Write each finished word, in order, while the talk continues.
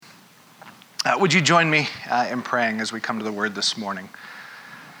Would you join me in praying as we come to the word this morning?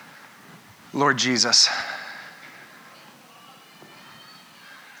 Lord Jesus,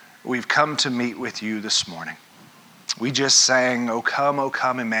 we've come to meet with you this morning. We just sang, O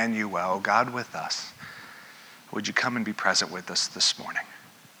come, Emmanuel, God with us. Would you come and be present with us this morning?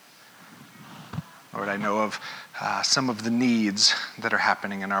 Lord, I know of some of the needs that are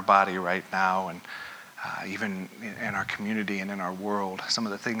happening in our body right now, and even in our community and in our world, some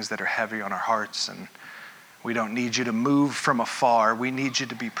of the things that are heavy on our hearts, and we don't need you to move from afar. We need you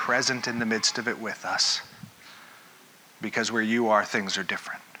to be present in the midst of it with us, because where you are, things are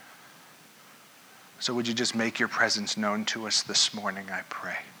different. So would you just make your presence known to us this morning, I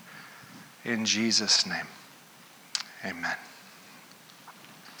pray. In Jesus' name, amen.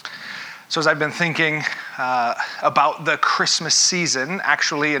 So as I've been thinking about the Christmas season,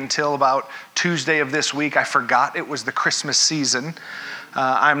 actually until about Tuesday of this week, I forgot it was the Christmas season.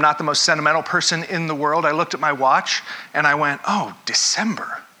 I'm not the most sentimental person in the world. I looked at my watch and I went, oh,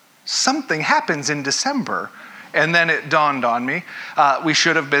 December. Something happens in December. And then it dawned on me, we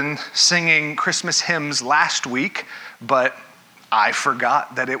should have been singing Christmas hymns last week, but I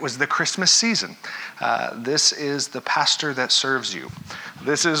forgot that it was the Christmas season. This is the pastor that serves you.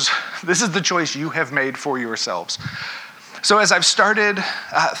 This is the choice you have made for yourselves. So as I've started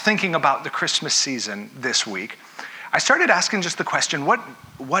thinking about the Christmas season this week, I started asking just the question,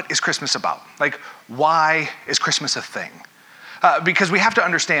 what is Christmas about? Like, why is Christmas a thing? Because we have to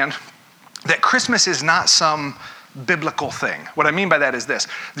understand that Christmas is not some biblical thing. What I mean by that is this.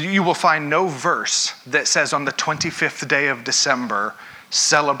 You will find no verse that says on the 25th day of December,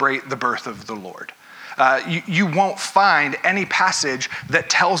 celebrate the birth of the Lord. You won't find any passage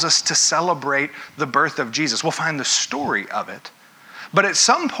that tells us to celebrate the birth of Jesus. We'll find the story of it. But at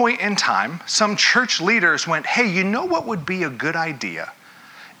some point in time, some church leaders went, hey, you know what would be a good idea?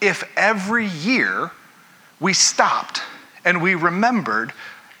 If every year we stopped and we remembered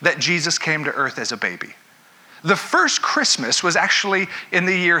that Jesus came to earth as a baby. The first Christmas was actually in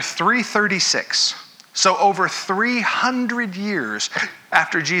the year 336. So over 300 years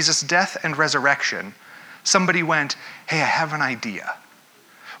after Jesus' death and resurrection, somebody went, hey, I have an idea.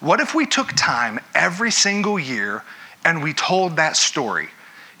 What if we took time every single year and we told that story?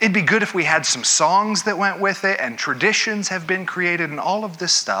 It'd be good if we had some songs that went with it, and traditions have been created and all of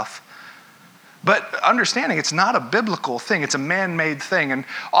this stuff. But understanding it's not a biblical thing, it's a man-made thing. And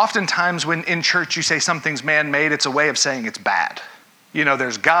oftentimes when in church you say something's man-made, it's a way of saying it's bad. You know,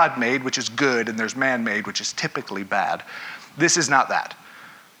 there's God-made, which is good, and there's man-made, which is typically bad. This is not that.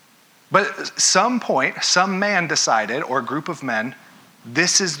 But at some point, some man decided, or a group of men,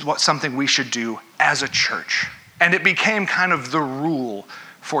 this is something we should do as a church. And it became kind of the rule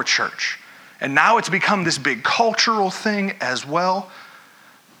for church. And now it's become this big cultural thing as well.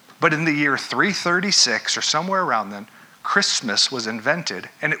 But in the year 336, or somewhere around then, Christmas was invented,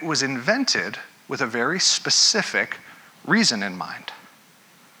 and it was invented with a very specific reason in mind.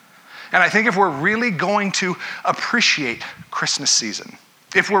 And I think if we're really going to appreciate Christmas season,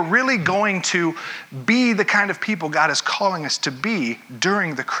 if we're really going to be the kind of people God is calling us to be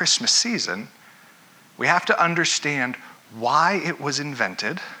during the Christmas season, we have to understand why it was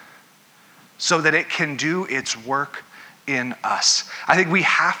invented so that it can do its work in us. I think we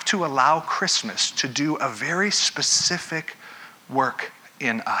have to allow Christmas to do a very specific work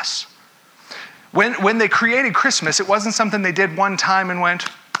in us. When they created Christmas, it wasn't something they did one time and went,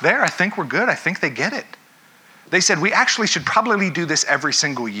 there, I think we're good. I think they get it. They said, we actually should probably do this every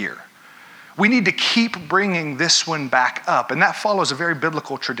single year. We need to keep bringing this one back up. And that follows a very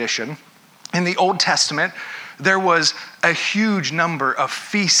biblical tradition. In the Old Testament, there was a huge number of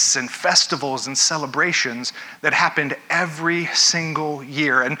feasts and festivals and celebrations that happened every single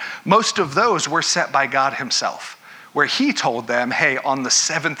year. And most of those were set by God himself, where he told them, hey, on the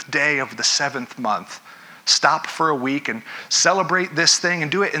 7th day of the 7th month, stop for a week and celebrate this thing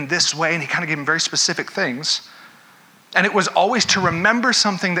and do it in this way. And he kind of gave them very specific things. And it was always to remember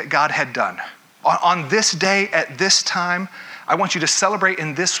something that God had done. On this day, at this time, I want you to celebrate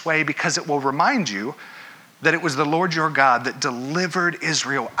in this way because it will remind you that it was the Lord your God that delivered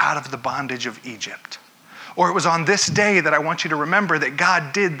Israel out of the bondage of Egypt. Or it was on this day that I want you to remember that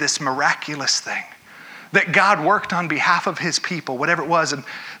God did this miraculous thing, that God worked on behalf of his people, whatever it was. And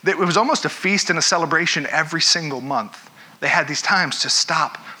it was almost a feast and a celebration every single month. They had these times to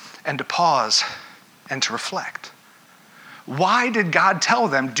stop and to pause and to reflect. Why did God tell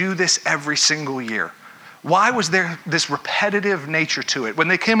them do this every single year? Why was there this repetitive nature to it? When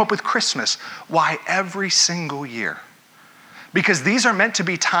they came up with Christmas, why every single year? Because these are meant to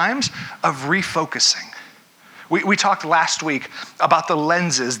be times of refocusing, We talked last week about the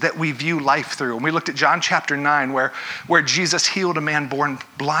lenses that we view life through. And we looked at John chapter 9 where Jesus healed a man born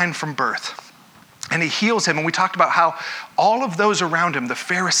blind from birth. And he heals him. And we talked about how all of those around him, the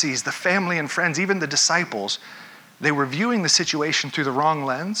Pharisees, the family and friends, even the disciples, they were viewing the situation through the wrong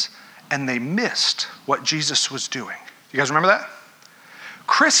lens, and they missed what Jesus was doing. You guys remember that?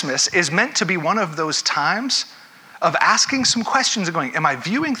 Christmas is meant to be one of those times of asking some questions and going, am I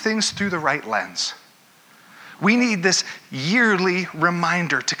viewing things through the right lens? We need this yearly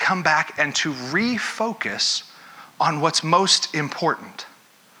reminder to come back and to refocus on what's most important.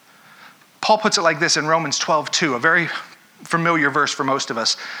 Paul puts it like this in Romans 12:2, a very familiar verse for most of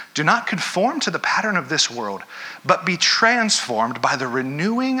us. Do not conform to the pattern of this world, but be transformed by the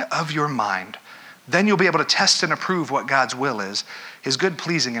renewing of your mind. Then you'll be able to test and approve what God's will is, his good,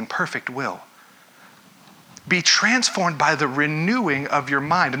 pleasing, and perfect will. Be transformed by the renewing of your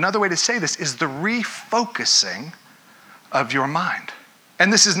mind. Another way to say this is the refocusing of your mind.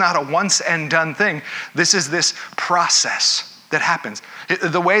 And this is not a once and done thing. This is this process that happens.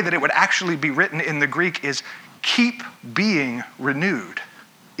 The way that it would actually be written in the Greek is keep being renewed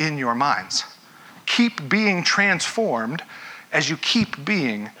in your minds. Keep being transformed as you keep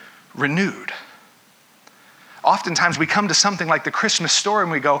being renewed. Oftentimes we come to something like the Christmas story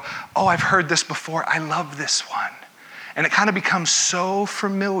and we go, oh, I've heard this before. I love this one. And it kind of becomes so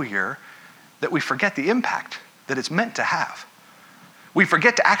familiar that we forget the impact that it's meant to have. We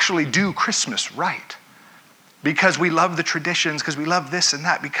forget to actually do Christmas right because we love the traditions, because we love this and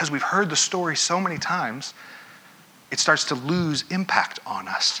that, because we've heard the story so many times, it starts to lose impact on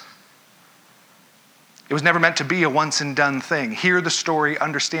us. It was never meant to be a once and done thing. Hear the story,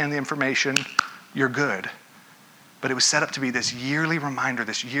 understand the information, you're good. But it was set up to be this yearly reminder,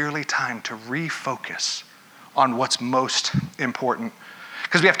 this yearly time to refocus on what's most important.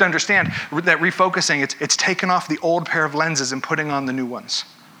 Because we have to understand that refocusing, it's taken off the old pair of lenses and putting on the new ones.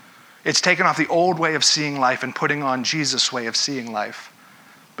 It's taken off the old way of seeing life and putting on Jesus' way of seeing life.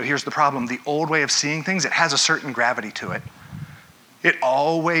 But here's the problem. The old way of seeing things, it has a certain gravity to it. It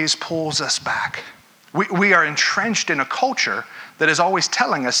always pulls us back. We are entrenched in a culture that is always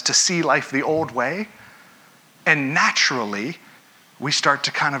telling us to see life the old way. And naturally, we start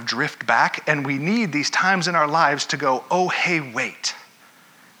to kind of drift back, and we need these times in our lives to go, oh, hey, wait.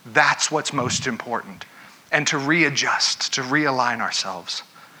 That's what's most important. And to readjust, to realign ourselves.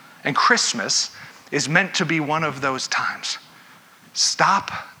 And Christmas is meant to be one of those times.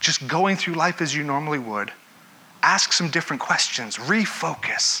 Stop just going through life as you normally would. Ask some different questions.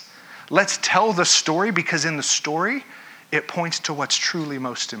 Refocus. Let's tell the story, because in the story, it points to what's truly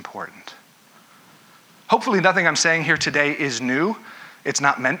most important. Hopefully nothing I'm saying here today is new. It's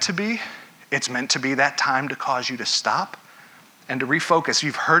not meant to be. It's meant to be that time to cause you to stop and to refocus.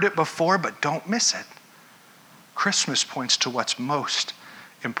 You've heard it before, but don't miss it. Christmas points to what's most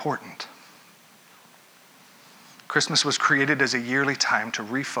important. Christmas was created as a yearly time to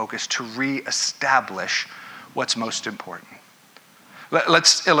refocus, to reestablish what's most important.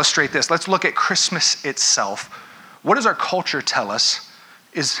 Let's illustrate this. Let's look at Christmas itself. What does our culture tell us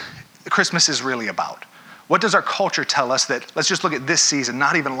Christmas is really about? What does our culture tell us that, let's just look at this season,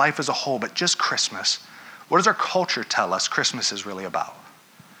 not even life as a whole, but just Christmas. What does our culture tell us Christmas is really about?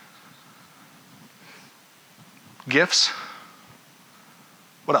 Gifts?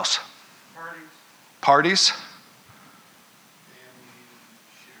 What else? Parties?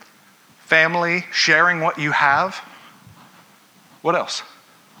 Family, sharing what you have. What else?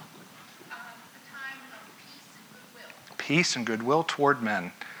 A time of Peace and goodwill toward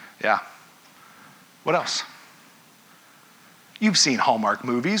men. Yeah. What else? You've seen Hallmark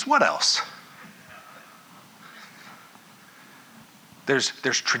movies. What else? There's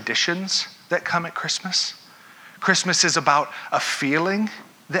traditions that come at Christmas. Christmas is about a feeling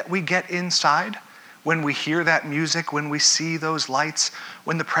that we get inside when we hear that music, when we see those lights,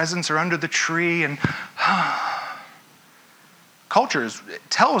 when the presents are under the tree. And culture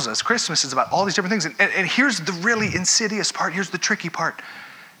tells us Christmas is about all these different things. And here's the really insidious part. Here's the tricky part.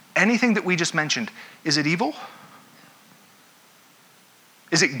 Anything that we just mentioned, is it evil?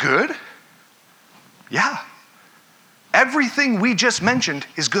 Is it good? Yeah. Everything we just mentioned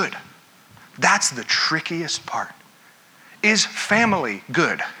is good. That's the trickiest part. Is family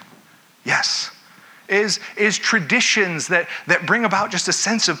good? Yes. Is traditions that bring about just a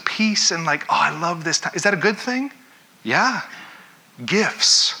sense of peace and like, oh, I love this time. Is that a good thing? Yeah.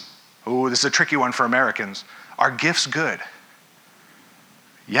 Gifts. Oh, this is a tricky one for Americans. Are gifts good?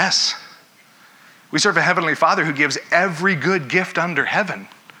 Yes. We serve a heavenly Father who gives every good gift under heaven.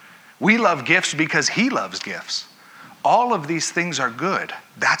 We love gifts because he loves gifts. All of these things are good.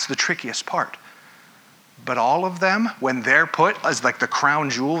 That's the trickiest part. But all of them, when they're put as like the crown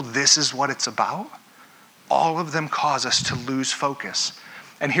jewel, this is what it's about, all of them cause us to lose focus.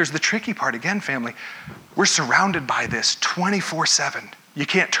 And here's the tricky part again, family. We're surrounded by this 24/7. You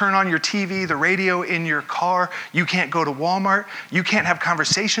can't turn on your TV, the radio in your car. You can't go to Walmart. You can't have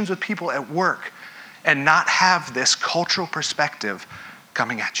conversations with people at work and not have this cultural perspective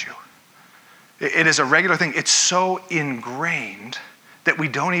coming at you. It is a regular thing. It's so ingrained that we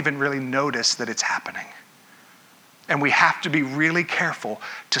don't even really notice that it's happening. And we have to be really careful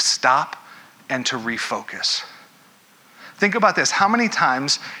to stop and to refocus. Think about this. How many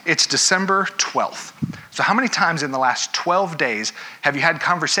times, it's December 12th. So how many times in the last 12 days have you had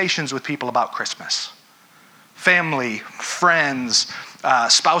conversations with people about Christmas? Family, friends,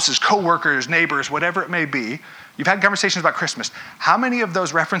 spouses, coworkers, neighbors, whatever it may be. You've had conversations about Christmas. How many of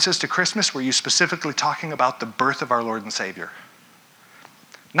those references to Christmas were you specifically talking about the birth of our Lord and Savior?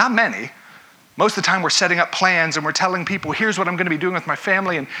 Not many. Most of the time we're setting up plans and we're telling people, here's what I'm going to be doing with my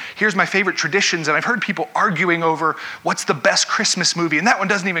family and here's my favorite traditions. And I've heard people arguing over what's the best Christmas movie. And that one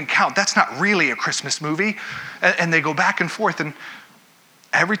doesn't even count. That's not really a Christmas movie. And they go back and forth. And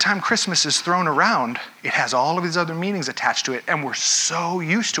every time Christmas is thrown around, it has all of these other meanings attached to it. And we're so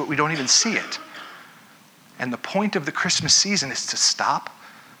used to it, we don't even see it. And the point of the Christmas season is to stop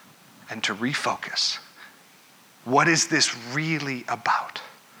and to refocus. What is this really about?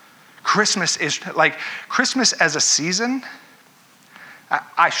 Christmas as a season,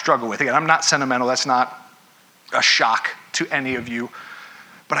 I struggle with it. And I'm not sentimental. That's not a shock to any of you.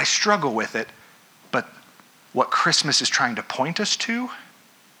 But I struggle with it. But what Christmas is trying to point us to,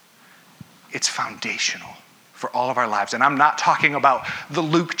 it's foundational for all of our lives. And I'm not talking about the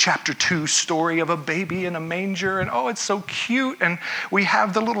Luke chapter 2 story of a baby in a manger and oh, it's so cute. And we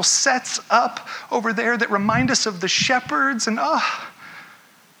have the little sets up over there that remind us of the shepherds and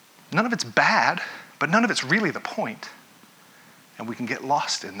none of it's bad, but none of it's really the point. And we can get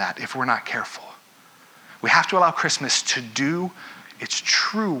lost in that if we're not careful. We have to allow Christmas to do its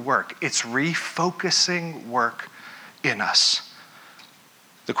true work, its refocusing work in us.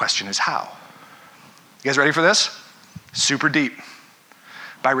 The question is how? You guys ready for this? Super deep.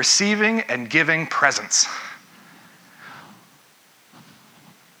 By receiving and giving presents.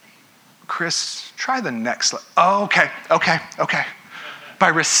 Chris, try the next. Oh, okay. By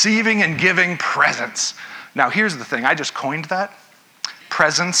receiving and giving presents. Now, here's the thing. I just coined that.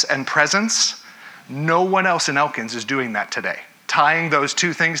 Presents and presents. No one else in Elkins is doing that today. Tying those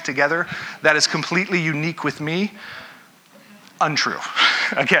two things together, that is completely unique with me. Untrue.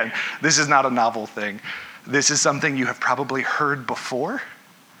 Again, this is not a novel thing. This is something you have probably heard before,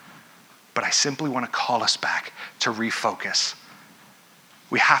 but I simply want to call us back to refocus.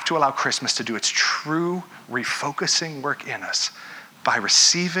 We have to allow Christmas to do its true refocusing work in us by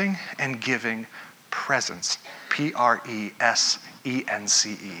receiving and giving presents. Presence.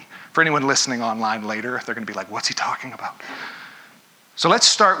 For anyone listening online later, they're going to be like, what's he talking about? So let's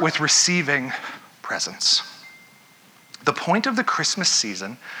start with receiving presents. The point of the Christmas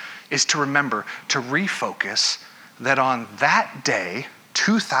season is to remember to refocus that on that day,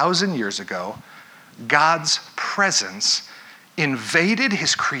 2,000 years ago, God's presence invaded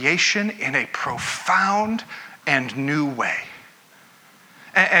his creation in a profound and new way.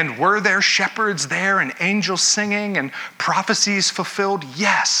 And were there shepherds there and angels singing and prophecies fulfilled?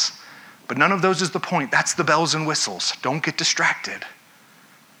 Yes. But none of those is the point. That's the bells and whistles. Don't get distracted.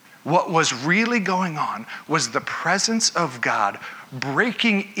 What was really going on was the presence of God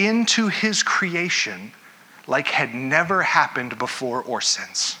breaking into his creation like had never happened before or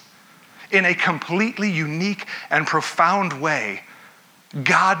since. In a completely unique and profound way,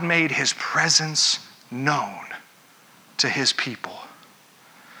 God made his presence known to his people.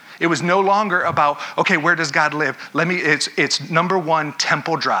 It was no longer about, okay, where does God live? It's number one,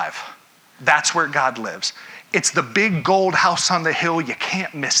 Temple Drive. That's where God lives. It's the big gold house on the hill. You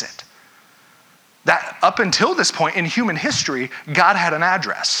can't miss it. That up until this point in human history, God had an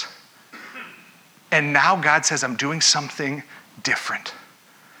address. And now God says, I'm doing something different.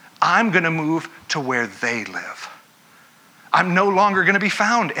 I'm going to move to where they live. I'm no longer going to be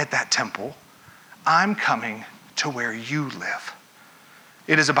found at that temple. I'm coming to where you live.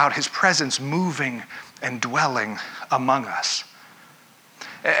 It is about his presence moving and dwelling among us.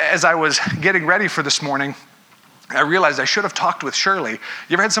 As I was getting ready for this morning, I realized I should have talked with Shirley.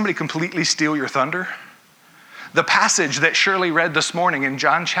 You ever had somebody completely steal your thunder? The passage that Shirley read this morning in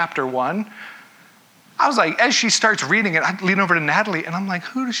John chapter 1, I was like, as she starts reading it, I lean over to Natalie and I'm like,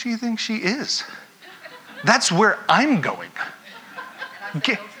 who does she think she is? That's where I'm going.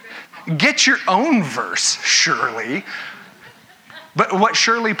 Get your own verse, Shirley. But what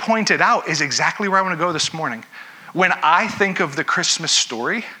Shirley pointed out is exactly where I want to go this morning. When I think of the Christmas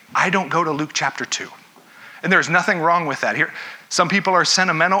story, I don't go to Luke chapter 2. And there's nothing wrong with that. Here, some people are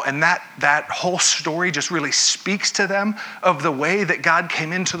sentimental, and that whole story just really speaks to them of the way that God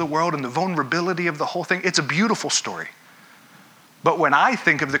came into the world and the vulnerability of the whole thing. It's a beautiful story. But when I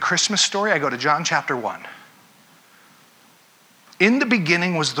think of the Christmas story, I go to John chapter 1. In the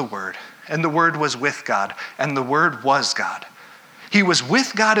beginning was the Word, and the Word was with God, and the Word was God. He was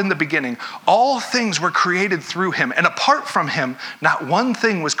with God in the beginning. All things were created through him, and apart from him, not one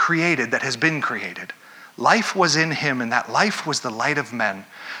thing was created that has been created. Life was in him, and that life was the light of men.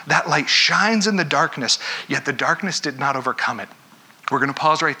 That light shines in the darkness, yet the darkness did not overcome it. We're going to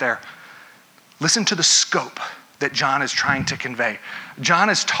pause right there. Listen to the scope that John is trying to convey. John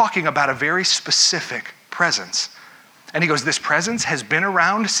is talking about a very specific presence. And he goes, this presence has been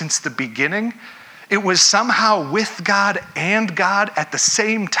around since the beginning. It was somehow with God and God at the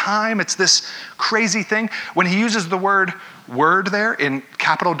same time. It's this crazy thing. When he uses the word there in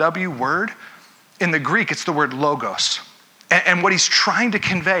capital W, word, in the Greek, it's the word logos. And what he's trying to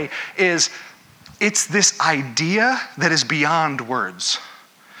convey is it's this idea that is beyond words.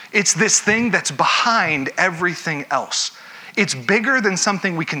 It's this thing that's behind everything else. It's bigger than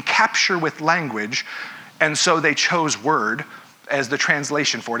something we can capture with language, and so they chose word as the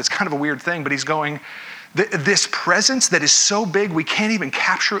translation for it. It's kind of a weird thing, but he's going, this presence that is so big we can't even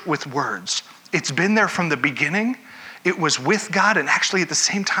capture it with words. It's been there from the beginning. It was with God, and actually at the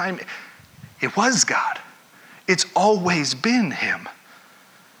same time, it was God. It's always been him.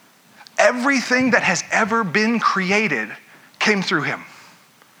 Everything that has ever been created came through him.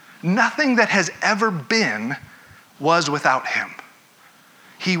 Nothing that has ever been was without him.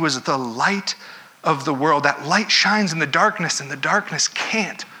 He was the light of the world. That light shines in the darkness, and the darkness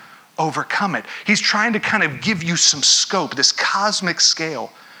can't overcome it. He's trying to kind of give you some scope, this cosmic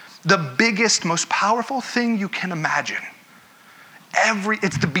scale. The biggest, most powerful thing you can imagine.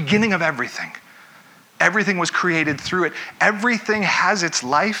 It's the beginning of everything. Everything was created through it. Everything has its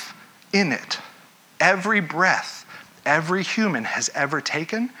life in it. Every breath, every human has ever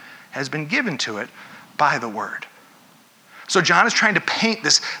taken has been given to it by the Word. So John is trying to paint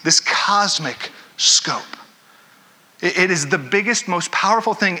this cosmic scope. It is the biggest, most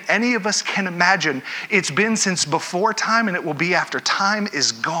powerful thing any of us can imagine. It's been since before time, and it will be after time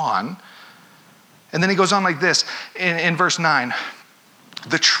is gone. And then he goes on like this in verse 9.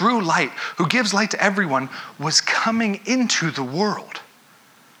 The true light, who gives light to everyone, was coming into the world.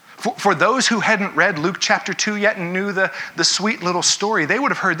 For those who hadn't read Luke chapter 2 yet and knew the sweet little story, they would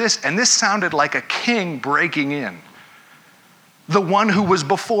have heard this, and this sounded like a king breaking in. The one who was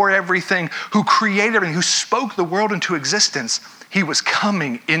before everything, who created everything, who spoke the world into existence, he was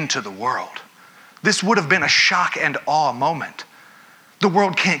coming into the world. This would have been a shock and awe moment. The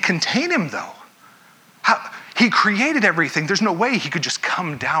world can't contain him, though. He created everything. There's no way he could just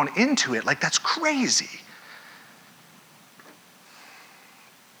come down into it. Like, that's crazy.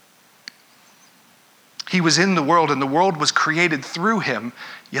 He was in the world, and the world was created through him,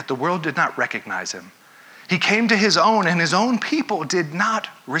 yet the world did not recognize him. He came to his own, and his own people did not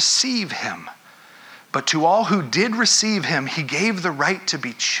receive him. But to all who did receive him, he gave the right to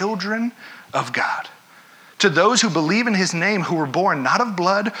be children of God. To those who believe in his name, who were born not of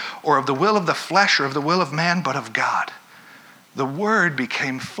blood or of the will of the flesh or of the will of man, but of God. The Word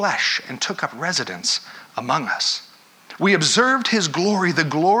became flesh and took up residence among us. We observed his glory, the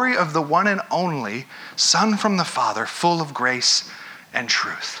glory of the one and only Son from the Father, full of grace and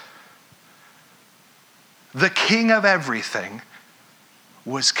truth. The King of everything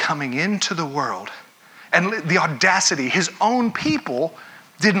was coming into the world. And the audacity, his own people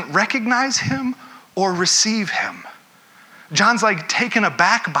didn't recognize him or receive him. John's like taken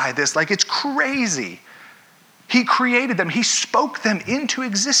aback by this, like it's crazy. He created them, he spoke them into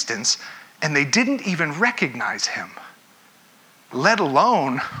existence, and they didn't even recognize him, let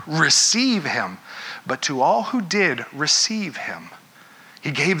alone receive him. But to all who did receive him,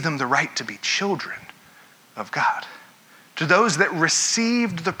 he gave them the right to be children of God. To those that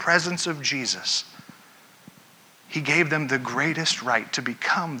received the presence of Jesus, he gave them the greatest right to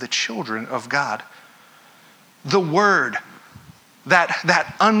become the children of God. The Word,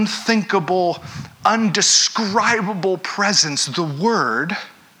 that unthinkable, undescribable presence, the Word,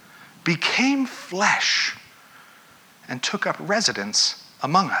 became flesh and took up residence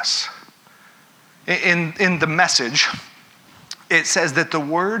among us. In the Message, it says that the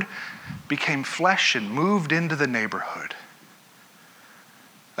Word became flesh and moved into the neighborhood.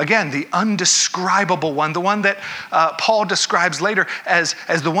 Again, the undescribable one, the one that Paul describes later as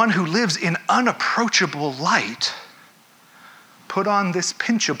the one who lives in unapproachable light. put on this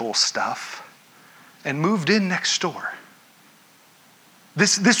pinchable stuff and moved in next door.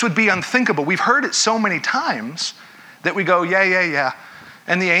 This would be unthinkable. We've heard it so many times that we go, yeah.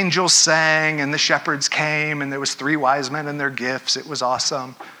 And the angels sang and the shepherds came and there was 3 wise men and their gifts. It was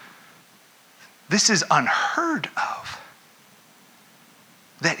awesome. This is unheard of.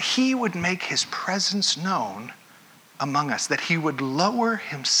 That he would make his presence known among us, that he would lower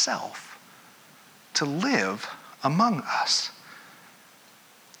himself to live among us.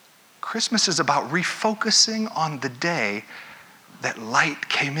 Christmas is about refocusing on the day that light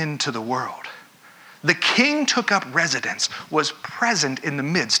came into the world. The king took up residence, was present in the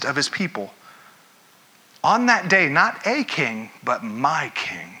midst of his people. On that day, not a king, but my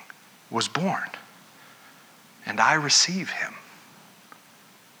king was born. And I receive him.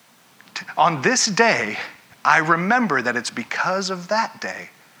 On this day, I remember that it's because of that day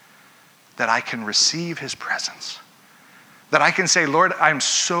that I can receive his presence. That I can say, Lord, I'm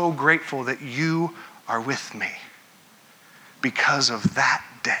so grateful that you are with me because of that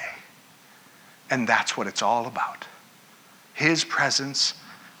day. And that's what it's all about. His presence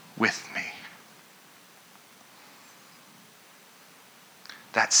with me.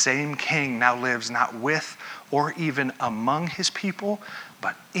 That same king now lives not with or even among his people,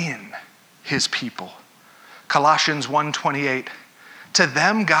 but in his people. Colossians 1:28. To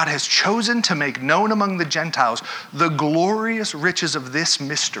them God has chosen to make known among the Gentiles the glorious riches of this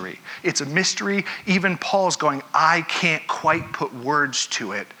mystery. It's a mystery, even Paul's going, I can't quite put words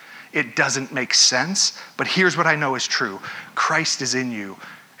to it. It doesn't make sense, but here's what I know is true. Christ is in you,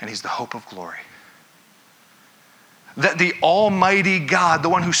 and he's the hope of glory. That the Almighty God, the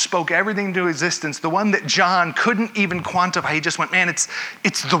one who spoke everything into existence, the one that John couldn't even quantify, he just went, man, it's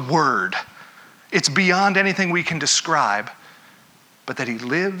the Word. It's beyond anything we can describe. But that he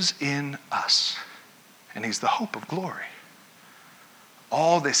lives in us, and he's the hope of glory.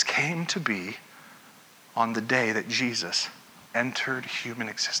 All this came to be on the day that Jesus entered human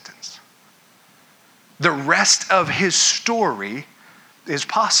existence. The rest of his story is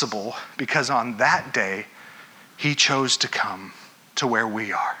possible because on that day, he chose to come to where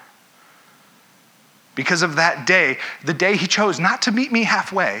we are. Because of that day, the day he chose not to meet me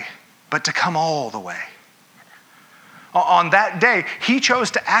halfway, but to come all the way. On that day, he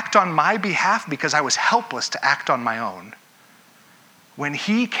chose to act on my behalf because I was helpless to act on my own. When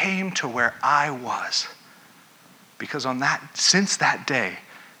he came to where I was, because since that day,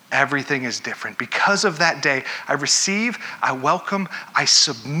 everything is different. Because of that day, I receive, I welcome, I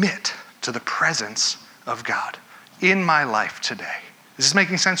submit to the presence of God in my life today. Is this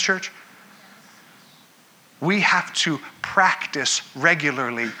making sense, church? We have to practice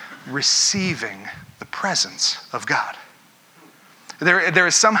regularly receiving the presence of God. There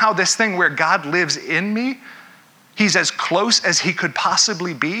is somehow this thing where God lives in me. He's as close as he could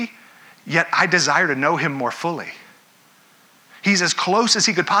possibly be, yet I desire to know him more fully. He's as close as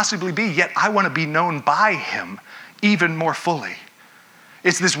he could possibly be, yet I want to be known by him even more fully.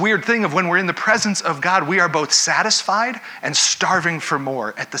 It's this weird thing of when we're in the presence of God, we are both satisfied and starving for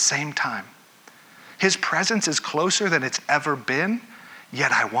more at the same time. His presence is closer than it's ever been,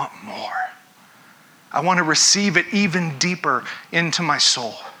 yet I want more. I want to receive it even deeper into my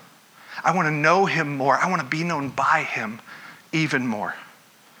soul. I want to know him more. I want to be known by him even more.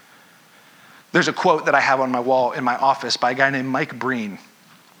 There's a quote that I have on my wall in my office by a guy named Mike Breen,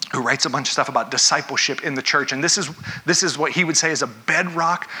 who writes a bunch of stuff about discipleship in the church. And this is what he would say is a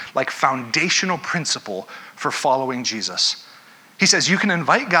bedrock, like foundational principle for following Jesus. He says, you can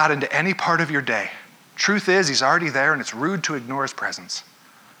invite God into any part of your day. Truth is, he's already there, and it's rude to ignore his presence.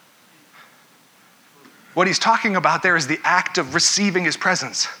 What he's talking about there is the act of receiving his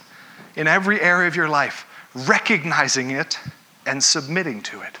presence in every area of your life, recognizing it and submitting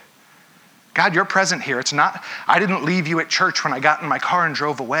to it. God, you're present here. It's not, I didn't leave you at church when I got in my car and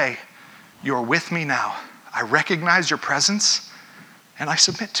drove away. You're with me now. I recognize your presence and I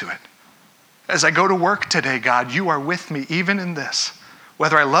submit to it. As I go to work today, God, you are with me even in this.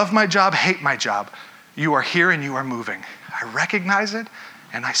 Whether I love my job, hate my job, you are here and you are moving. I recognize it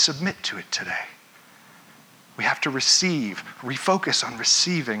and I submit to it today. We have to refocus on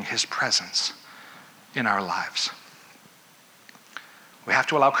receiving his presence in our lives. We have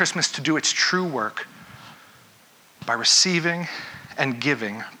to allow Christmas to do its true work by receiving and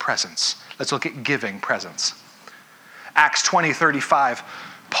giving presents. Let's look at giving presents. Acts 20:35,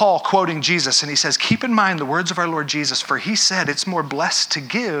 Paul quoting Jesus, and he says, keep in mind the words of our Lord Jesus, for he said it's more blessed to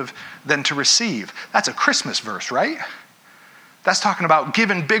give than to receive. That's a Christmas verse, right? That's talking about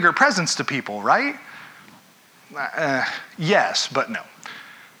giving bigger presents to people, right? Yes, but no.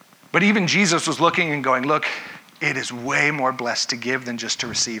 But even Jesus was looking and going, look, It is way more blessed to give than just to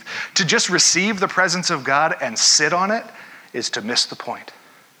receive. To just receive the presence of God and sit on it is to miss the point.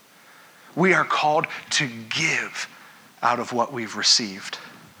 We are called to give out of what we've received.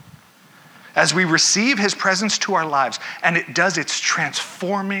 As we receive his presence to our lives, and it does its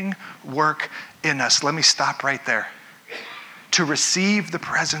transforming work in us. Let me stop right there. To receive the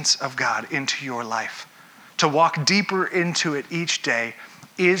presence of God into your life, to walk deeper into it each day,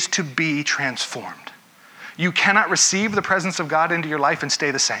 is to be transformed. You cannot receive the presence of God into your life and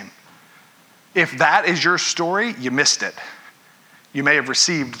stay the same. If that is your story, you missed it. You may have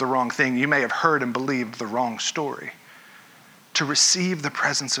received the wrong thing. You may have heard and believed the wrong story. To receive the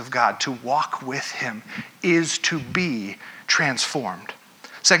presence of God, to walk with him, is to be transformed.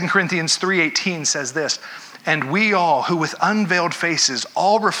 2 Corinthians 3:18 says this, "And we all, who with unveiled faces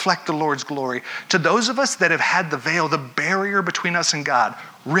all reflect the Lord's glory, to those of us that have had the veil, the barrier between us and God,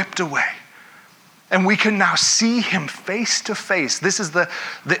 ripped away. And we can now see him face to face." This is the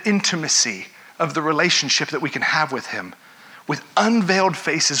intimacy of the relationship that we can have with him. With unveiled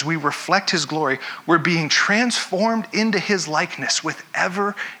faces, we reflect his glory. We're being transformed into his likeness with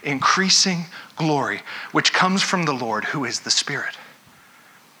ever increasing glory, which comes from the Lord, who is the Spirit.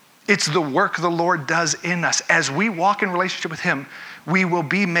 It's the work the Lord does in us. As we walk in relationship with him, we will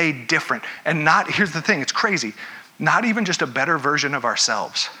be made different. And here's the thing, it's crazy, not even just a better version of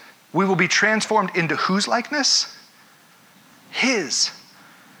ourselves. We will be transformed into whose likeness? His.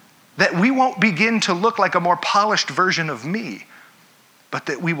 That we won't begin to look like a more polished version of me, but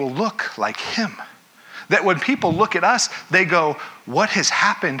that we will look like him. That when people look at us, they go, what has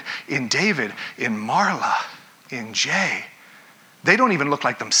happened in David, in Marla, in Jay? They don't even look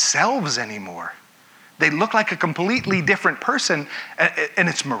like themselves anymore. They look like a completely different person, and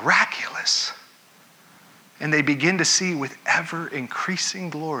it's miraculous. And they begin to see with ever increasing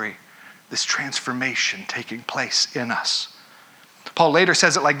glory this transformation taking place in us. Paul later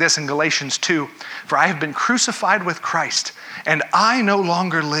says it like this in Galatians 2, "For I have been crucified with Christ, and I no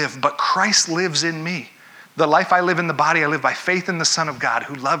longer live, but Christ lives in me. The life I live in the body, I live by faith in the Son of God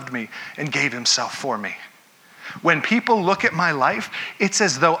who loved me and gave himself for me." When people look at my life, it's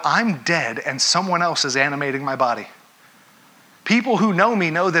as though I'm dead and someone else is animating my body. People who know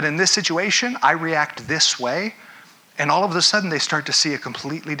me know that in this situation, I react this way, and all of a sudden they start to see a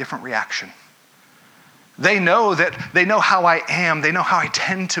completely different reaction. They know how I am. They know how I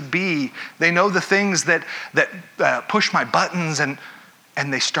tend to be. They know the things that push my buttons, and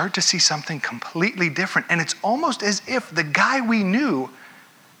they start to see something completely different. And it's almost as if the guy we knew,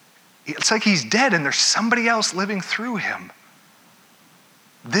 it's like he's dead and there's somebody else living through him.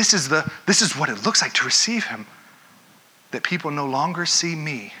 This is what it looks like to receive him. That people no longer see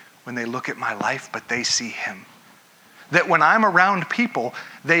me when they look at my life, but they see him. That when I'm around people,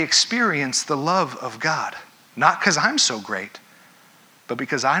 they experience the love of God. Not because I'm so great, but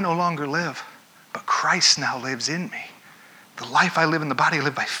because I no longer live, but Christ now lives in me. The life I live in the body, I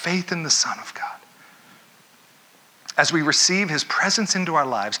live by faith in the Son of God. As we receive his presence into our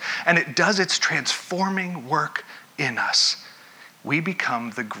lives, and it does its transforming work in us, we become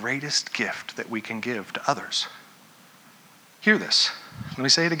the greatest gift that we can give to others. Hear this. Let me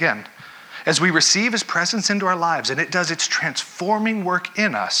say it again. As we receive his presence into our lives and it does its transforming work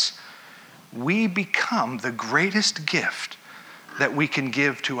in us, we become the greatest gift that we can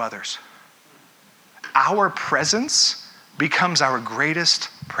give to others. Our presence becomes our greatest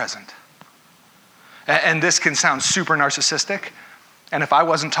present. And this can sound super narcissistic, and if I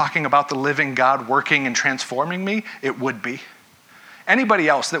wasn't talking about the living God working and transforming me, it would be. Anybody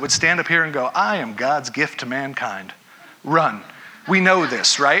else that would stand up here and go, "I am God's gift to mankind," run. We know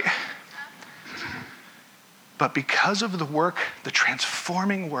this, right? But because of the work, the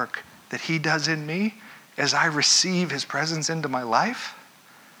transforming work that he does in me, as I receive his presence into my life,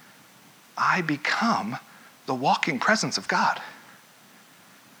 I become the walking presence of God,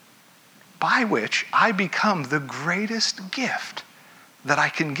 by which I become the greatest gift that I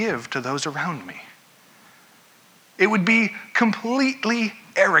can give to those around me. It would be completely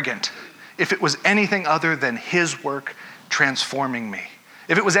arrogant if it was anything other than his work transforming me.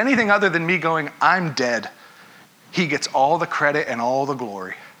 If it was anything other than me going, "I'm dead," he gets all the credit and all the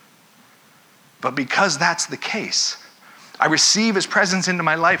glory. But because that's the case, I receive his presence into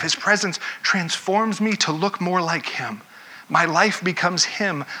my life. His presence transforms me to look more like him. My life becomes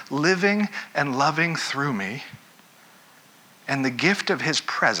him living and loving through me. And the gift of his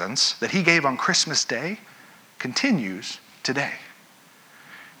presence that he gave on Christmas Day continues today.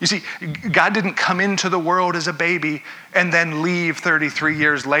 You see, God didn't come into the world as a baby and then leave 33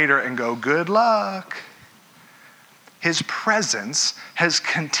 years later and go, "Good luck." His presence has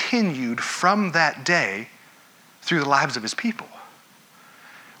continued from that day through the lives of his people.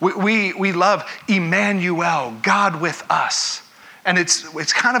 We love Emmanuel, God with us. And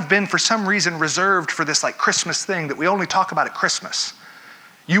it's kind of been, for some reason, reserved for this like Christmas thing that we only talk about at Christmas.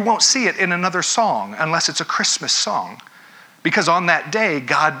 You won't see it in another song unless it's a Christmas song. Because on that day,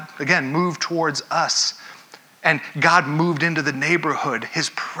 God, again, moved towards us. And God moved into the neighborhood, his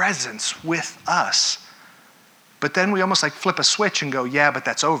presence with us. But then we almost like flip a switch and go, yeah, but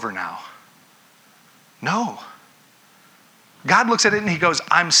that's over now. No. God looks at it and he goes,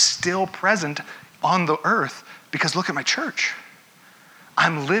 I'm still present on the earth because look at my church.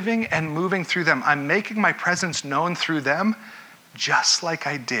 I'm living and moving through them. I'm making my presence known through them just like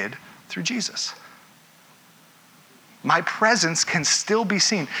I did through Jesus. My presence can still be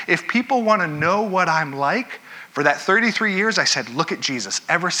seen. If people want to know what I'm like, for that 33 years I said, look at Jesus.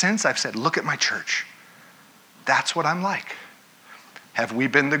 Ever since I've said, look at my church. That's what I'm like. Have we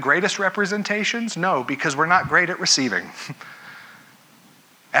been the greatest representations? No, because we're not great at receiving.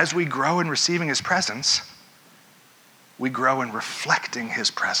 As we grow in receiving his presence, we grow in reflecting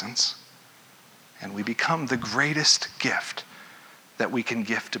his presence, and we become the greatest gift that we can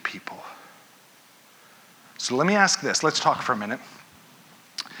give to people. So let me ask this. Let's talk for a minute.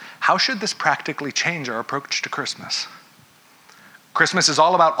 How should this practically change our approach to Christmas? Christmas is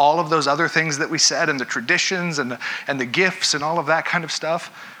all about all of those other things that we said and the traditions and the gifts and all of that kind of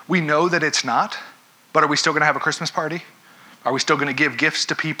stuff. We know that it's not, but are we still going to have a Christmas party? Are we still going to give gifts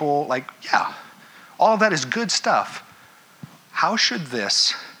to people? Like, yeah, all of that is good stuff. How should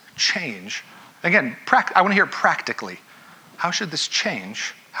this change? Again, I want to hear practically. How should this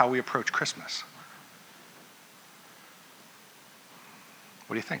change how we approach Christmas?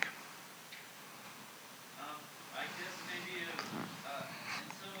 What do you think? I guess maybe and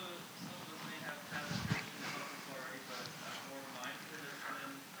some of us may have had a tradition of this already, but more mindfulness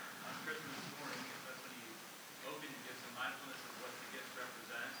on Christmas morning, if that's when you open your gifts, and mindfulness of what the gifts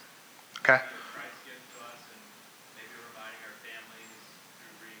represent. Okay. Maybe a Christ gift to us, and maybe reminding our families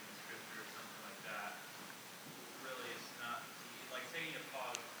through reading the scripture or something like that. Really, it's not like taking a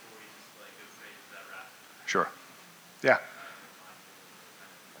pause before we just like go straight to that wrath. Sure. Yeah.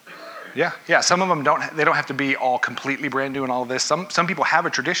 Yeah. Some of them don't have to be all completely brand new and all of this. Some people have a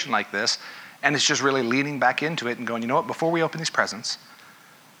tradition like this, and it's just really leaning back into it and going, you know what, before we open these presents,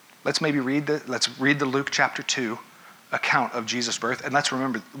 let's read the Luke chapter 2 account of Jesus' birth, and let's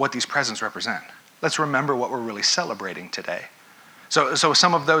remember what these presents represent. Let's remember what we're really celebrating today. So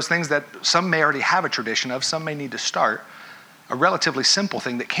some of those things that some may already have a tradition of, some may need to start, a relatively simple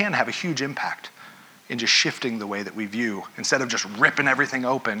thing that can have a huge impact in just shifting the way that we view, instead of just ripping everything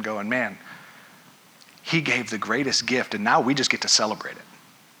open, going, man, he gave the greatest gift, and now we just get to celebrate it.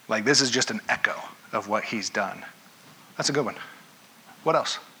 Like, this is just an echo of what he's done. That's a good one. What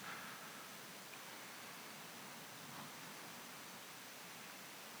else?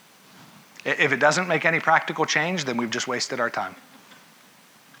 If it doesn't make any practical change, then we've just wasted our time.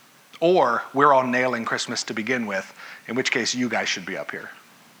 Or we're all nailing Christmas to begin with, in which case you guys should be up here.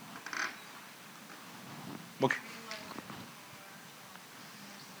 Okay.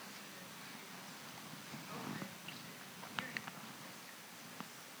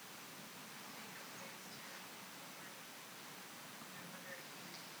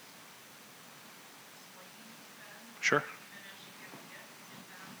 Sure.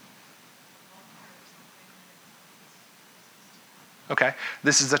 Okay.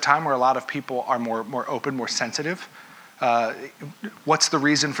 This is a time where a lot of people are more open, more sensitive. What's the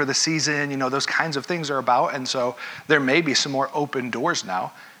reason for the season? You know, those kinds of things are about. And so there may be some more open doors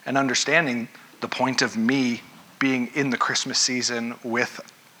now, and understanding the point of me being in the Christmas season with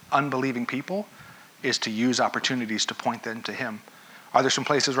unbelieving people is to use opportunities to point them to him. Are there some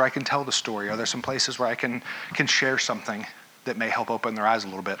places where I can tell the story? Are there some places where I can share something that may help open their eyes a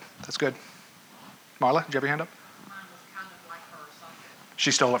little bit? That's good. Marla, did you have your hand up? Mine was kind of like her, so I could-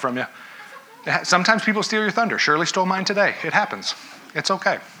 She stole it from you. Sometimes people steal your thunder. Shirley stole mine today. It happens. It's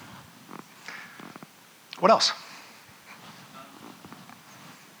okay. What else?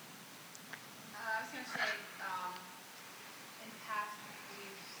 I was going to say, in the past,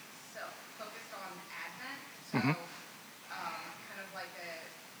 we've focused on Advent, so Mhm. Kind of like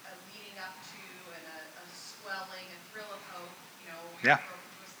a leading up to and a swelling, a thrill of hope, you know, Yeah.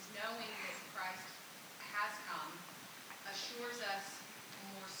 versus knowing that Christ has come, assures us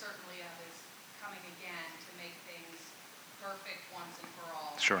more certainly of his coming again to make things perfect once and for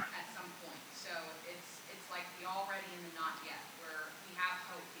all. Sure. At some point. So it's like the already and the not yet, where we have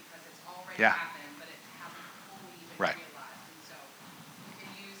hope because it's already Yeah. happened, but it hasn't fully been Right. realized. And so we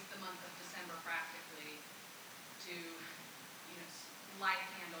can use the month of December practically to, light a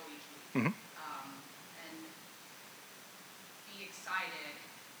candle each week. Mhm. And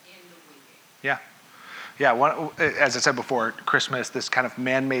Yeah. Yeah, as I said before, Christmas, this kind of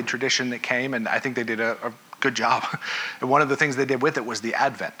man-made tradition that came, and I think they did a good job. And one of the things they did with it was the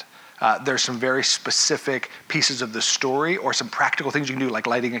Advent. There's some very specific pieces of the story or some practical things you can do, like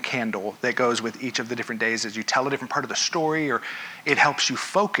lighting a candle that goes with each of the different days as you tell a different part of the story, or it helps you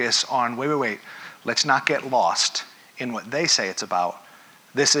focus on, wait, let's not get lost in what they say it's about.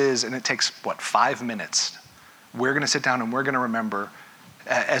 This is, and it takes, 5 minutes. We're going to sit down and we're going to remember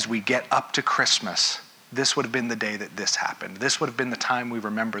as we get up to Christmas, this would have been the day that this happened. This would have been the time we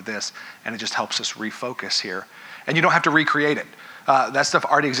remember this, and it just helps us refocus here. And you don't have to recreate it. That stuff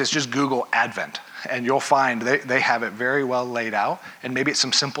already exists. Just Google Advent, and you'll find they have it very well laid out. And maybe it's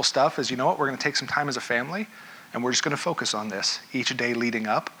some simple stuff as, you know what, we're going to take some time as a family, and we're just going to focus on this each day leading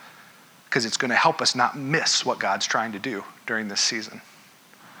up, because it's going to help us not miss what God's trying to do during this season.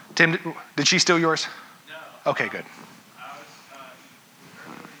 Tim, did she steal yours? No. Okay, good. I was,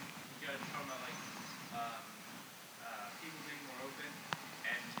 earlier you guys were talking about people being more open,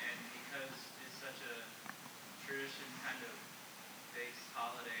 and because it's such a tradition kind of based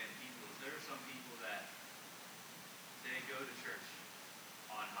holiday, and there are some people that they go to church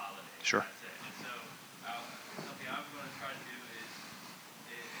on holidays. Sure. That's it. And so something I'm going to try to do is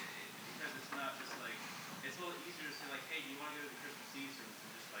because it's not just like, it's a little easier to say like, hey, do you want to go to the Christmas Eve service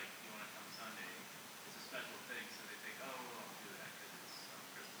and just like, you want to come Sunday? It's a special thing, so they think, oh, well, I'll do that because it's on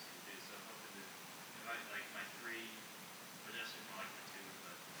Christmas Eve too. So I'm hoping to invite like my three, or just more like my two,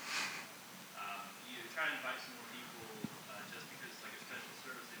 but you try to invite some more people just because it's like a special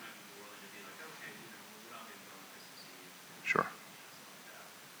service, they might be more willing to be like, okay, we're not going to go on Christmas Eve. Sure. Something like that.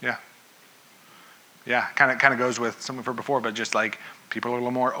 Yeah. Yeah, kind of goes with something for before, but just like people are a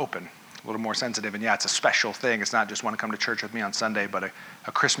little more open, a little more sensitive. And yeah, it's a special thing. It's not just want to come to church with me on Sunday, but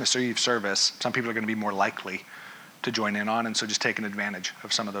a Christmas Eve service, some people are going to be more likely to join in on. And so just taking advantage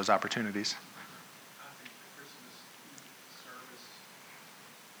of some of those opportunities. I think the Christmas Eve service,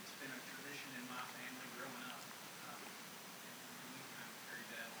 it's been a tradition in my family growing up. And we kind of carried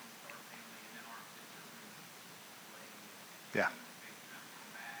that on with our family, and then our kids are moved away. Yeah. They kind of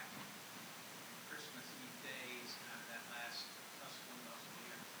come back. And Christmas Eve day is kind of that last hustle and bustle we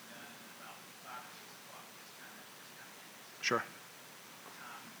have to be done, and about 5 or 6 o'clock, it's kind of Sure.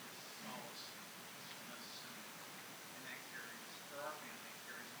 time to just solace and peacefulness, and that carries, for our family, it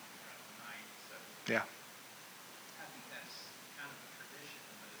carries on throughout the night. So Yeah. I think that's kind of a tradition,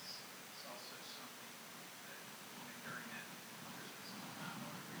 but it's also something that during that Christmas time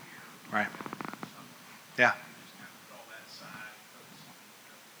of every year, Right. some Yeah. just kind of put all that aside, focus on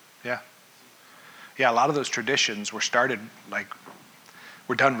Yeah. Yeah, a lot of those traditions were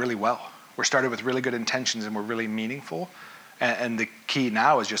done really well. We're started with really good intentions and were really meaningful. And the key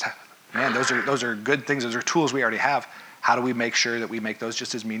now is just, man, those are good things. Those are tools we already have. How do we make sure that we make those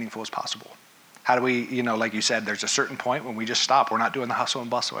just as meaningful as possible? How do we, like you said, there's a certain point when we just stop. We're not doing the hustle and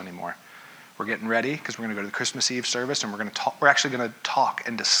bustle anymore. We're getting ready because we're going to go to the Christmas Eve service, and we're actually going to talk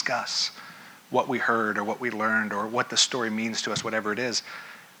and discuss what we heard or what we learned or what the story means to us, whatever it is.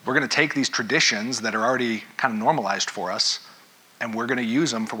 We're going to take these traditions that are already kind of normalized for us, and we're going to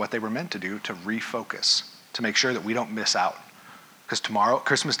use them for what they were meant to do, to refocus, to make sure that we don't miss out. Because tomorrow,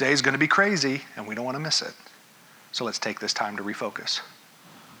 Christmas Day, is going to be crazy, and we don't want to miss it. So let's take this time to refocus.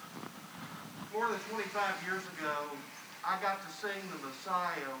 More than 25 years ago, I got to sing the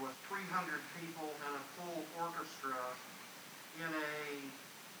Messiah with 300 people and a full orchestra in a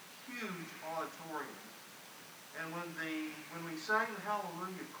huge auditorium. And when we sang the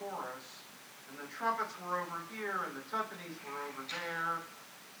Hallelujah chorus, and the trumpets were over here and the timpanis were over there,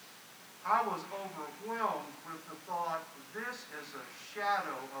 I was overwhelmed with the thought, this is a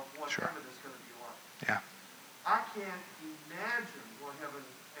shadow of what Sure. heaven is going to be like. Yeah. I can't imagine what heaven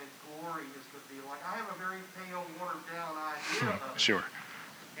and glory is going to be like. I have a very pale, watered-down idea of it. Sure.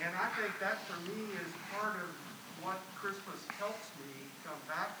 And I think that, for me, is part of what Christmas helps me come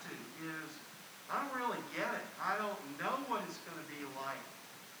back to, is I don't really get it. I don't know what it's going to be like.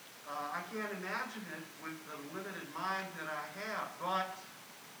 I can't imagine it with the limited mind that I have. But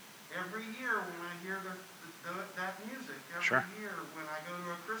every year when I hear that music, every Sure. year when I go to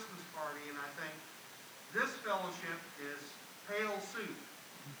a Christmas party and I think, this fellowship is pale soup,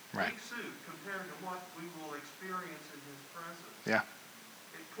 Right. big soup, compared to what we will experience in his presence. Yeah.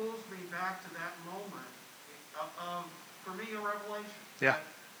 It pulls me back to that moment of for me, a revelation. Yeah. That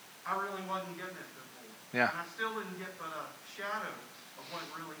I really wasn't getting it before. Yeah. And I still didn't get but a shadow of what it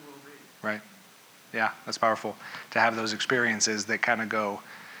really will be. Right. Yeah, that's powerful to have those experiences that kind of go,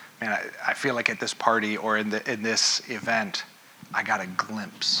 man, I feel like at this party or in this event, I got a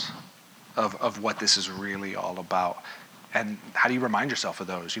glimpse of what this is really all about. And how do you remind yourself of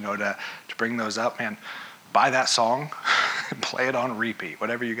those? To bring those up, man, buy that song, play it on repeat,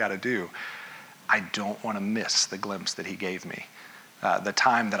 whatever you got to do. I don't want to miss the glimpse that he gave me, the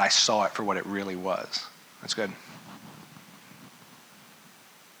time that I saw it for what it really was. That's good. I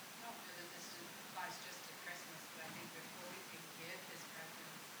don't know that this applies just to Christmas, but I think before we can give his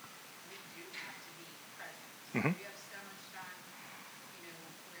presence, we do have to be present. Mhm. We have so much time,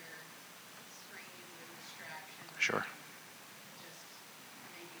 where screens and distractions. Sure. And just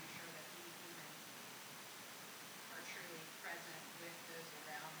making sure that we even are truly present with those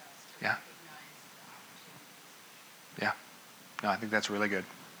around us to Yeah. recognize the opportunities. Yeah. No, I think that's really good.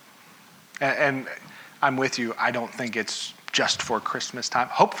 And I'm with you. I don't think it's just for Christmas time.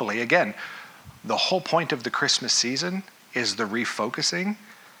 Hopefully, again, the whole point of the Christmas season is the refocusing.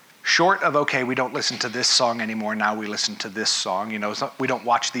 Short of, okay, we don't listen to this song anymore, now we listen to this song. We don't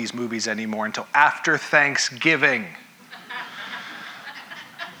watch these movies anymore until after Thanksgiving.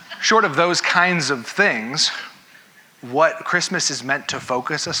 Short of those kinds of things, what Christmas is meant to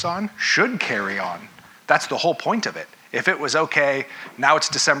focus us on should carry on. That's the whole point of it. If it was, okay, now it's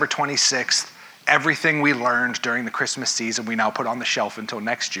December 26th, everything we learned during the Christmas season we now put on the shelf until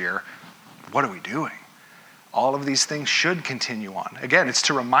next year, what are we doing? All of these things should continue on. Again, it's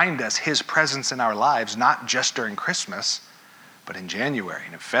to remind us his presence in our lives, not just during Christmas, but in January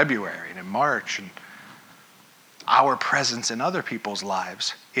and in February and in March, and our presence in other people's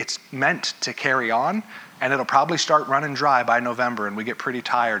lives. It's meant to carry on, and it'll probably start running dry by November, and we get pretty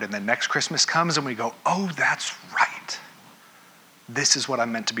tired, and then next Christmas comes and we go, oh, that's right. This is what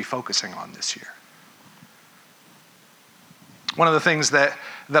I'm meant to be focusing on this year. One of the things that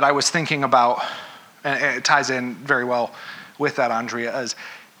I was thinking about, and it ties in very well with that, Andrea, is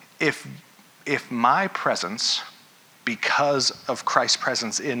if my presence, because of Christ's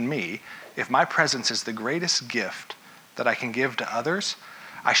presence in me, if my presence is the greatest gift that I can give to others,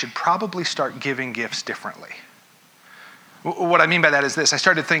 I should probably start giving gifts differently. What I mean by that is this. I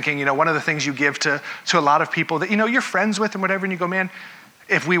started thinking, one of the things you give to a lot of people that, you're friends with and whatever, and you go, man,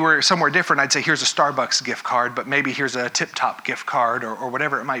 if we were somewhere different, I'd say, here's a Starbucks gift card, but maybe here's a Tip Top gift card or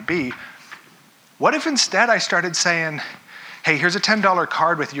whatever it might be. What if instead I started saying, hey, here's a $10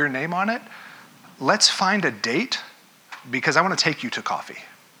 card with your name on it. Let's find a date because I want to take you to coffee.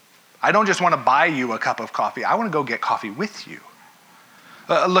 I don't just want to buy you a cup of coffee. I want to go get coffee with you.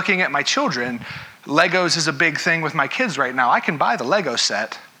 Looking at my children, Legos is a big thing with my kids right now. I can buy the Lego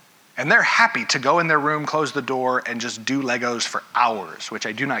set, and they're happy to go in their room, close the door, and just do Legos for hours, which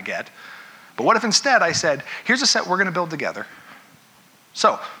I do not get. But what if instead I said, here's a set we're going to build together.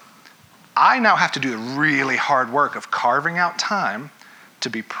 So I now have to do the really hard work of carving out time to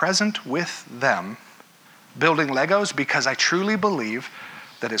be present with them, building Legos, because I truly believe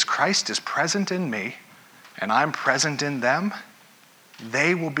that as Christ is present in me and I'm present in them,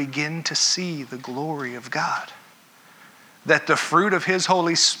 they will begin to see the glory of God. That the fruit of his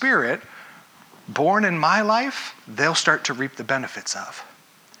Holy Spirit, born in my life, they'll start to reap the benefits of.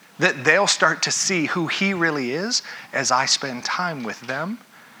 That they'll start to see who he really is as I spend time with them.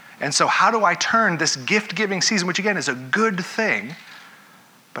 And so how do I turn this gift-giving season, which again is a good thing,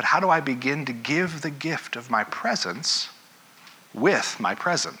 but how do I begin to give the gift of my presence with my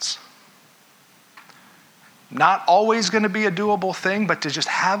presence? Not always going to be a doable thing, but to just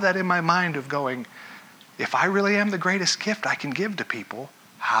have that in my mind of going, if I really am the greatest gift I can give to people,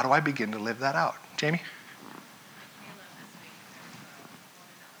 how do I begin to live that out? Jamie? Kayla, this week, there was a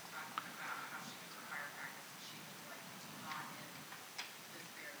woman that was talking about how she went to chiropractic and she was not in the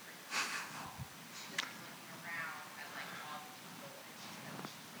spirit for Christmas at all. She just was looking around at all the people, and she said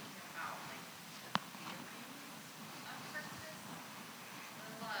when she's thinking about the feelings of Christmas, the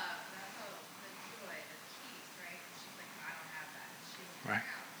love, the hope, the joy, the peace, right? And she's like, I don't have that. And she looked Right.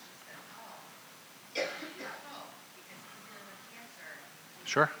 around and she said, oh, hope, because he's dealing with cancer. And he's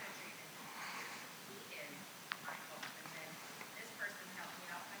Sure. in the country, and he is my hope. And then this person helped me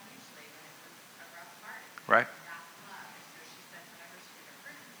out financially when it was a rough part. Right. That's love. And so she said whenever she did her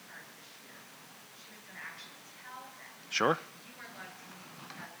Christmas cards this year, she was going to actually tell them, Sure. you are loved to me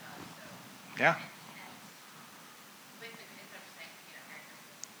because of so. Yeah. And with the, instead of saying, Merry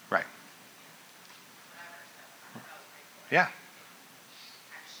Christmas, Right. whatever. So that was pretty cool. Yeah.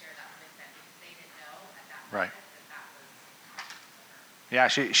 I share that with them because they didn't know at that Right. moment that was for her. Yeah,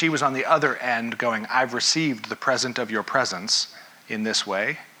 she was on the other end going, I've received the present of your presence in this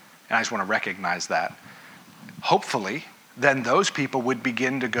way, and I just want to recognize that. Hopefully, then those people would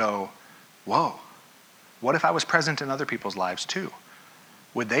begin to go, whoa, what if I was present in other people's lives too?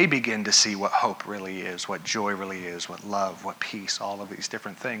 Would they begin to see what hope really is, what joy really is, what love, what peace, all of these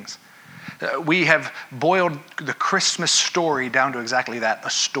different things? We have boiled the Christmas story down to exactly that, a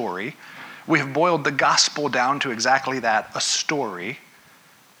story. We have boiled the gospel down to exactly that, a story.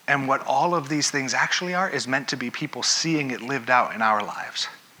 And what all of these things actually are is meant to be people seeing it lived out in our lives.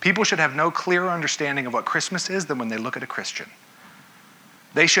 People should have no clearer understanding of what Christmas is than when they look at a Christian.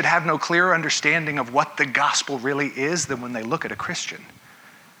 They should have no clearer understanding of what the gospel really is than when they look at a Christian.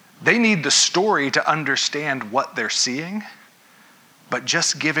 They need the story to understand what they're seeing, but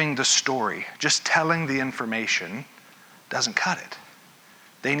just giving the story, just telling the information, doesn't cut it.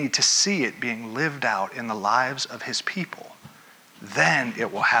 They need to see it being lived out in the lives of his people. Then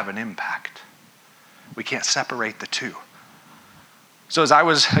it will have an impact. We can't separate the two. So as I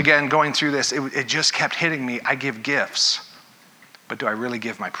was, again, going through this, it just kept hitting me. I give gifts, but do I really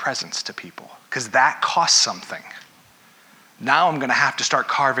give my presence to people? Because that costs something. Now I'm going to have to start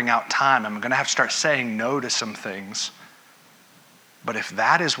carving out time. I'm going to have to start saying no to some things. But if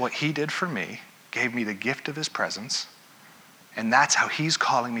that is what he did for me, gave me the gift of his presence, and that's how he's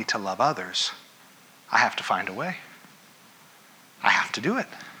calling me to love others, I have to find a way. I have to do it.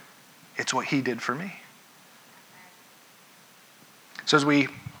 It's what he did for me. So as we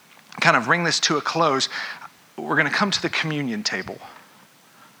kind of bring this to a close, we're going to come to the communion table.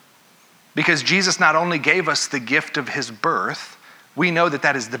 Because Jesus not only gave us the gift of his birth, we know that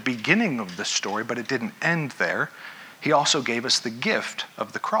that is the beginning of the story, but it didn't end there. He also gave us the gift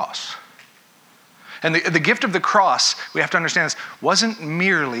of the cross. And the gift of the cross, we have to understand this, wasn't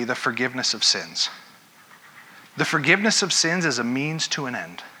merely the forgiveness of sins. The forgiveness of sins is a means to an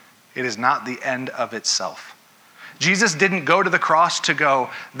end. It is not the end of itself. Jesus didn't go to the cross to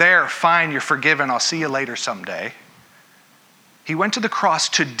go, there, fine, you're forgiven, I'll see you later someday. He went to the cross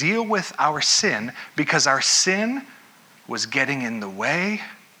to deal with our sin because our sin was getting in the way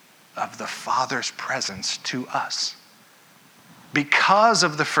of the Father's presence to us. Because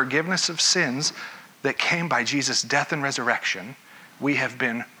of the forgiveness of sins that came by Jesus' death and resurrection, we have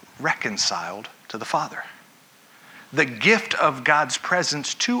been reconciled to the Father. The gift of God's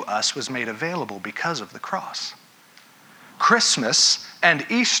presence to us was made available because of the cross. Christmas and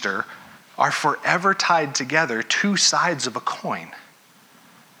Easter are forever tied together, two sides of a coin.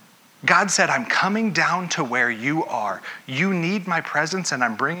 God said, I'm coming down to where you are. You need my presence and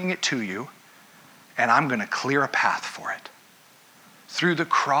I'm bringing it to you, and I'm going to clear a path for it. Through the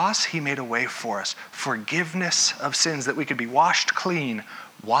cross, he made a way for us. Forgiveness of sins, that we could be washed clean.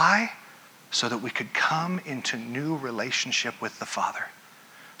 Why? So that we could come into new relationship with the Father.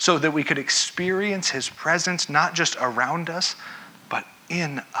 So that we could experience his presence, not just around us, but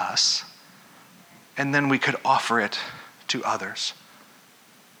in us. And then we could offer it to others.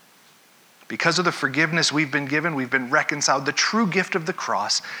 Because of the forgiveness we've been given, we've been reconciled. The true gift of the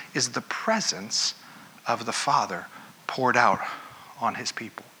cross is the presence of the Father poured out on his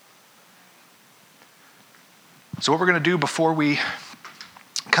people. So what we're going to do before we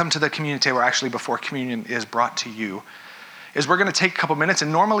come to the communion table, or actually before communion is brought to you, is we're going to take a couple minutes,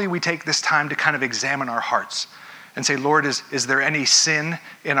 and normally we take this time to kind of examine our hearts and say, Lord, is there any sin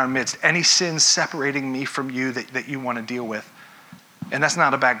in our midst? Any sin separating me from you that you want to deal with? And that's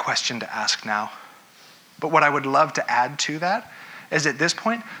not a bad question to ask now. But what I would love to add to that is at this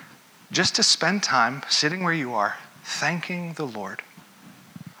point, just to spend time sitting where you are, thanking the Lord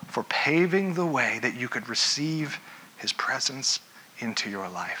for paving the way that you could receive his presence into your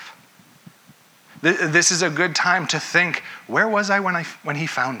life. This is a good time to think, where was I when he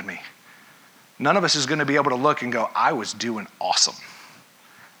found me? None of us is going to be able to look and go, I was doing awesome.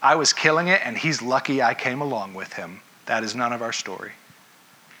 I was killing it, and he's lucky I came along with him. That is none of our story.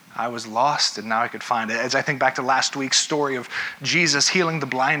 I was lost, and now I could find it. As I think back to last week's story of Jesus healing the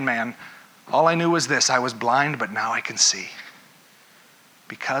blind man, all I knew was this: I was blind, but now I can see.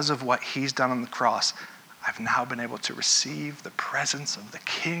 Because of what he's done on the cross, I've now been able to receive the presence of the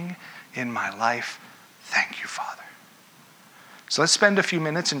King in my life. Thank you, Father. So let's spend a few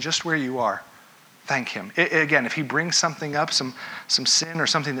minutes, and just where you are, thank him. Again, if he brings something up, some sin or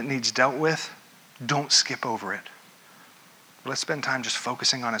something that needs dealt with, don't skip over it. Let's spend time just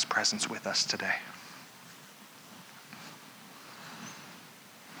focusing on his presence with us today.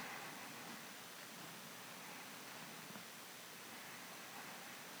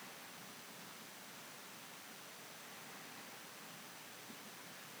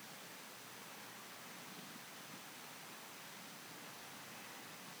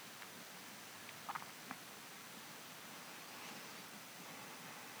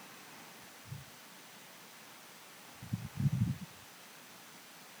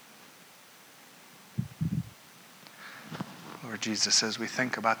 Lord Jesus, as we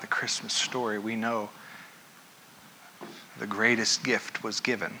think about the Christmas story, we know the greatest gift was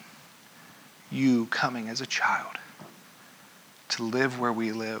given. you coming as a child to live where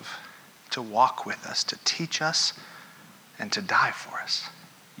we live, to walk with us, to teach us, and to die for us.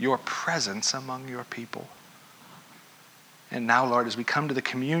 Your presence among your people. And now, Lord, as we come to the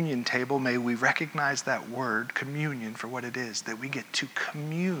communion table, may we recognize that word, communion, for what it is, that we get to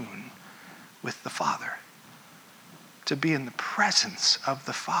commune with the Father, to be in the presence of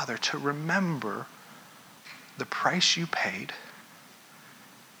the Father, to remember the price you paid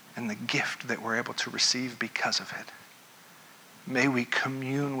and the gift that we're able to receive because of it. May we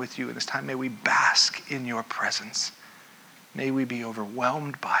commune with you in this time. May we bask in your presence. May we be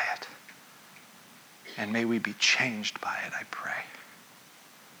overwhelmed by it. And may we be changed by it, I pray.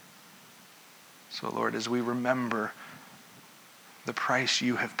 So, Lord, as we remember the price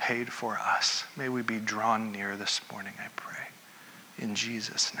you have paid for us, may we be drawn near this morning, I pray. In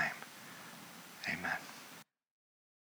Jesus' name, amen.